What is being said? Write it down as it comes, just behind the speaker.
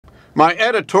My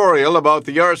editorial about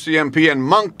the RCMP in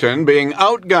Moncton being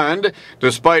outgunned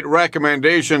despite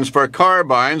recommendations for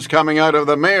carbines coming out of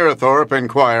the Mayerthorpe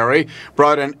inquiry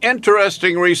brought an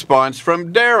interesting response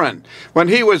from Darren. When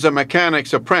he was a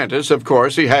mechanic's apprentice, of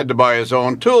course, he had to buy his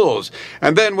own tools.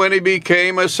 And then when he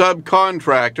became a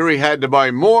subcontractor, he had to buy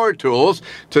more tools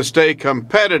to stay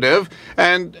competitive.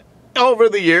 And over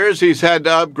the years, he's had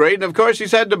to upgrade, and of course,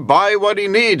 he's had to buy what he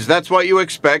needs. That's what you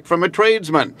expect from a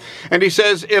tradesman. And he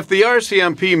says if the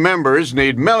RCMP members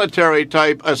need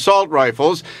military-type assault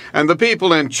rifles, and the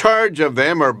people in charge of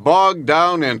them are bogged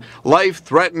down in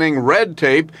life-threatening red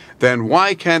tape, then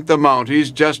why can't the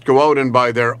Mounties just go out and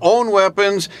buy their own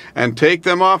weapons and take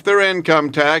them off their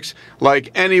income tax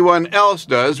like anyone else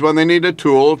does when they need a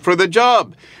tool for the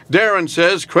job? Darren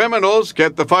says criminals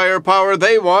get the firepower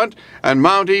they want, and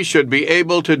Mounties should be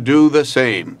able to do the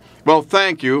same. Well,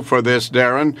 thank you for this,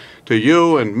 Darren. To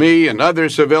you and me and other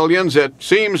civilians, it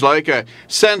seems like a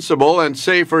sensible and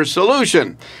safer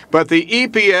solution. But the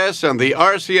EPS and the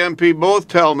RCMP both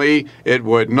tell me it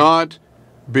would not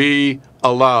be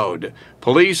allowed.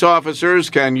 Police officers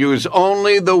can use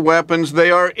only the weapons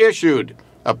they are issued,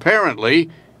 apparently,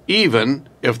 even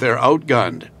if they're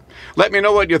outgunned. Let me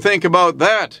know what you think about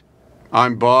that.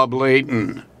 I'm Bob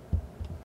Layton.